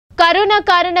Corona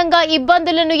కారణంగా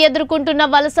ఇబ్బందులను ఎదుర్కొంటున్న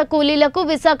వలస కూలీలకు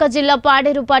విశాఖ జిల్లా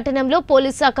పాడేరు పట్టణంలో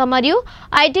పోలీస్ శాఖ మరియు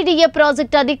ఐటీడీఏ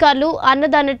ప్రాజెక్టు అధికారులు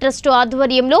అన్నదాన ట్రస్ట్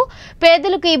ఆధ్వర్యంలో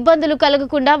పేదలకు ఇబ్బందులు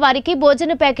కలగకుండా వారికి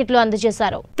భోజన ప్యాకెట్లు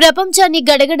అందజేశారు. ప్రపంచాన్ని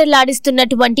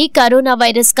గడగడలాడిస్తున్నటువంటి కరోనా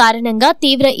వైరస్ కారణంగా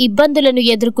తీవ్ర ఇబ్బందులను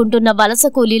ఎదుర్కొంటున్న వలస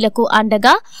కూలీలకు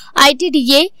అండగా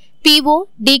ఐటీడీఏ పీఓ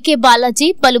డీకే బాలాజీ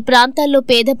పలు ప్రాంతాల్లో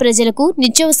పేద ప్రజలకు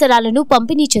నిత్యావసరాలను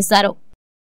పంపిణీ చేశారు.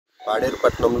 పాడేరు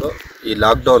పట్టణంలో ఈ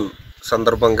లాక్డౌన్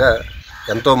సందర్భంగా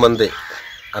ఎంతోమంది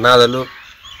అనాథలు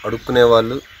అడుక్కునే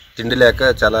వాళ్ళు తిండి లేక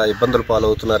చాలా ఇబ్బందులు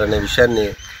పాలవుతున్నారనే విషయాన్ని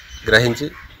గ్రహించి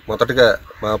మొదటగా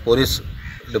మా పోలీస్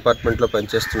డిపార్ట్మెంట్లో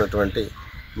పనిచేస్తున్నటువంటి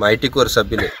మా ఐటీ కోర్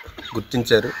సభ్యులు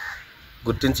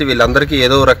గుర్తించి వీళ్ళందరికీ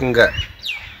ఏదో రకంగా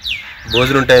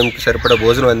భోజనం టైంకి సరిపడా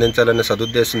భోజనం అందించాలనే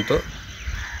సదుద్దేశంతో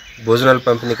భోజనాల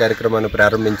పంపిణీ కార్యక్రమాన్ని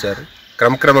ప్రారంభించారు.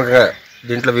 క్రమక్రమంగా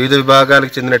దీంట్లో వివిధ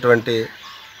విభాగాలకు చెందినటువంటి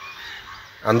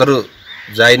అందరూ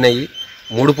జాయిన్ అయ్యి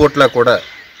 3 పూట్ల కూడా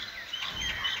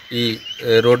ఈ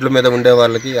రోడ్ల మీద ఉండే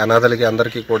వాళ్ళకి అనాథలకి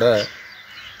అందరికీ కూడా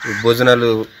భోజనాలు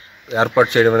ఏర్పాటు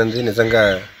చేయడం అనేది నిజంగా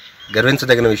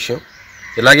గర్వించదగిన విషయం.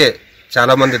 ఇలాగే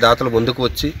చాలామంది దాతలు ముందుకు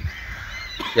వచ్చి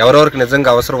ఎవరెవరికి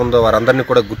నిజంగా అవసరం ఉందో వారందరినీ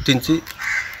కూడా గుర్తించి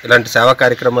ఇలాంటి సేవా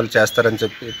కార్యక్రమాలు చేస్తారని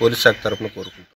చెప్పి పోలీస్ శాఖ తరఫున కోరుకుంటున్నాను.